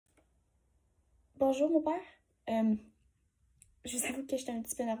Bonjour, mon père. Je vous avoue que j'étais un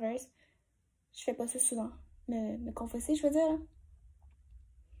petit peu nerveuse. Je fais pas ça souvent. Me confesser, je veux dire.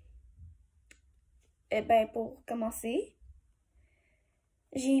 Pour commencer,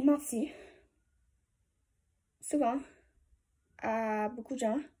 j'ai menti. Souvent. À beaucoup de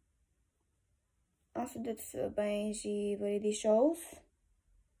gens. Ensuite de ça, j'ai volé des choses.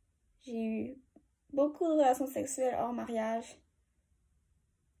 J'ai eu beaucoup de relations sexuelles hors mariage.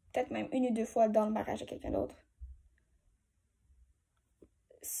 Peut-être même une ou deux fois dans le mariage de quelqu'un d'autre.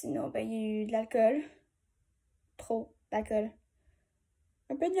 Sinon, il y a eu de l'alcool. Trop d'alcool.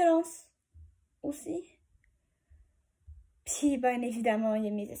 Un peu de violence aussi. Puis, bien évidemment, il y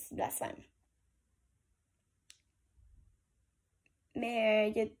a mes estis blasphèmes.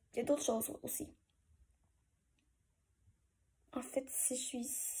 Mais il y a d'autres choses aussi. En fait, si je suis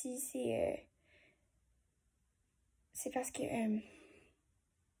ici, c'est parce que,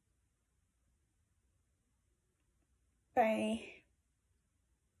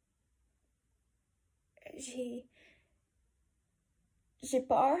 j'ai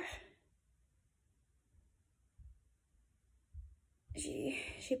peur.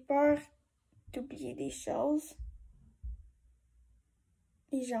 J'ai peur d'oublier des choses.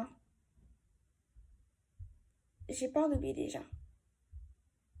 Les gens. J'ai peur d'oublier des gens.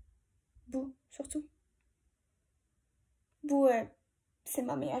 Boo, surtout. Boo, c'est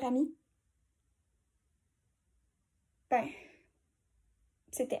ma meilleure amie.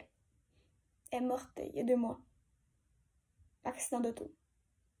 C'était. Elle est morte il y a 2 mois. Accident d'auto.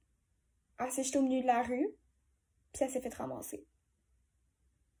 Elle s'est jetée au milieu de la rue, puis elle s'est fait ramasser.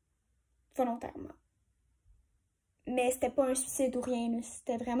 Volontairement. Mais c'était pas un suicide ou rien,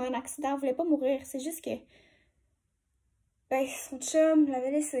 c'était vraiment un accident. Elle voulait pas mourir, c'est juste que... son chum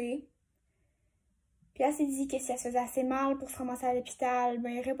l'avait laissée. Puis elle s'est dit que si elle se faisait assez mal pour se ramasser à l'hôpital, il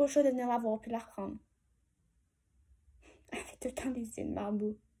n'y aurait pas le choix de venir la voir puis de la reprendre. Elle fait tout le temps des idées de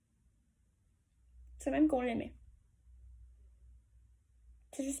marbout. C'est même qu'on l'aimait.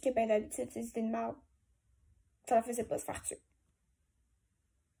 C'est juste que d'habitude, ces idées de marde, ça la faisait pas se faire tuer.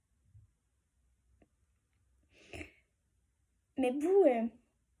 Mais Boo,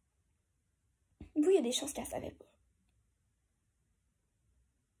 il y a des choses qu'elle savait pas.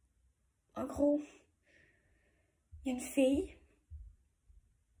 En gros, il y a une fille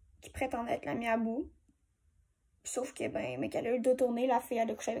qui prétend être l'amie à Boo. Sauf que, mais qu'elle a eu le dos tourné, la fille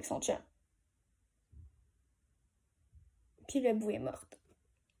a couché avec son chum. Puis le Boo est morte.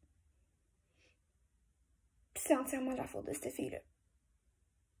 Puis c'est entièrement de la faute de cette fille-là.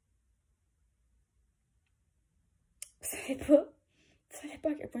 Vous savez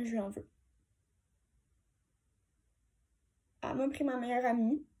pas à quel point je lui en veux. Elle m'a pris ma meilleure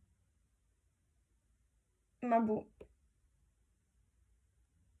amie. Ma Boo.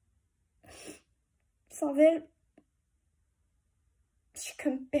 Sans elle, je suis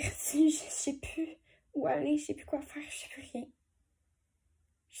comme perdue, je sais plus où aller, je sais plus quoi faire, je sais plus rien.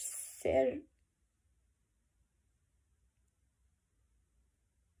 Je suis seule.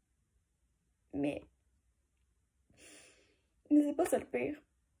 Mais c'est pas ça le pire.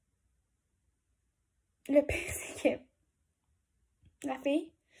 Le pire, c'est que la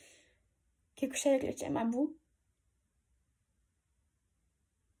fille qui a couché avec le chien à Boo,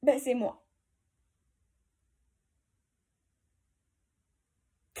 c'est moi.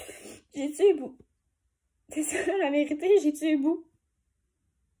 J'ai tué Boo. C'est ça la vérité, j'ai tué Boo.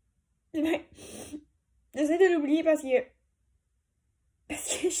 J'essaie de l'oublier parce que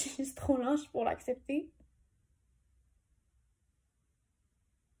je suis juste trop lâche pour l'accepter.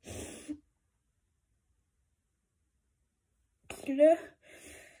 Puis là,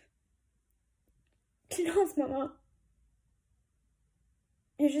 en ce moment,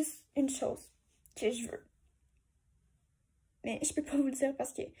 il y a juste une chose que je veux. Mais je peux pas vous le dire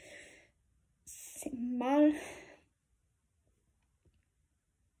parce que c'est mal.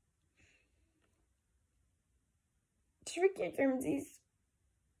 Je veux que quelqu'un me dise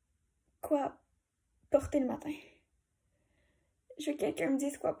quoi porter le matin. Je veux que quelqu'un me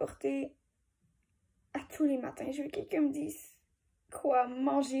dise quoi porter à tous les matins. Je veux que quelqu'un me dise quoi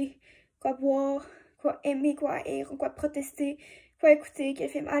manger, quoi boire, quoi aimer, quoi haïr, quoi protester, quoi écouter, quel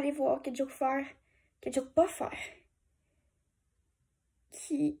film aller voir, quel jour faire, quel jour pas faire.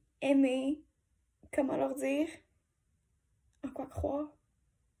 Qui aimer, comment leur dire, en quoi croire.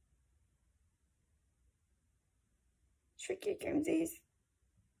 Je veux que quelqu'un me dise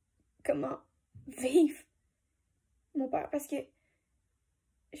comment vivre mon père, parce que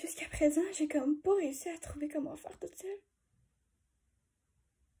jusqu'à présent, j'ai comme pas réussi à trouver comment faire toute seule.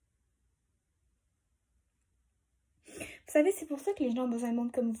 Vous Vous savez, c'est pour ça que les gens ont besoin de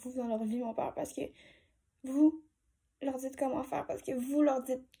monde comme vous dans leur vie, mon père, parce que vous leur dites comment faire, parce que vous leur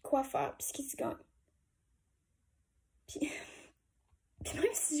dites quoi faire, puis ce qui se gagne. Puis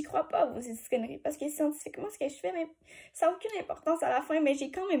même si j'y crois pas à vos conneries, parce que scientifiquement, ce que je fais, mais ça n'a aucune importance à la fin, mais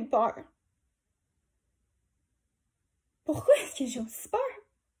j'ai quand même peur. Pourquoi est-ce que j'ai aussi peur?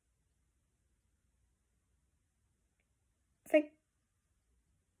 Fait que,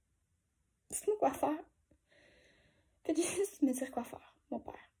 dites-moi quoi faire. Faites juste me dire quoi faire, mon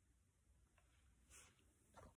père.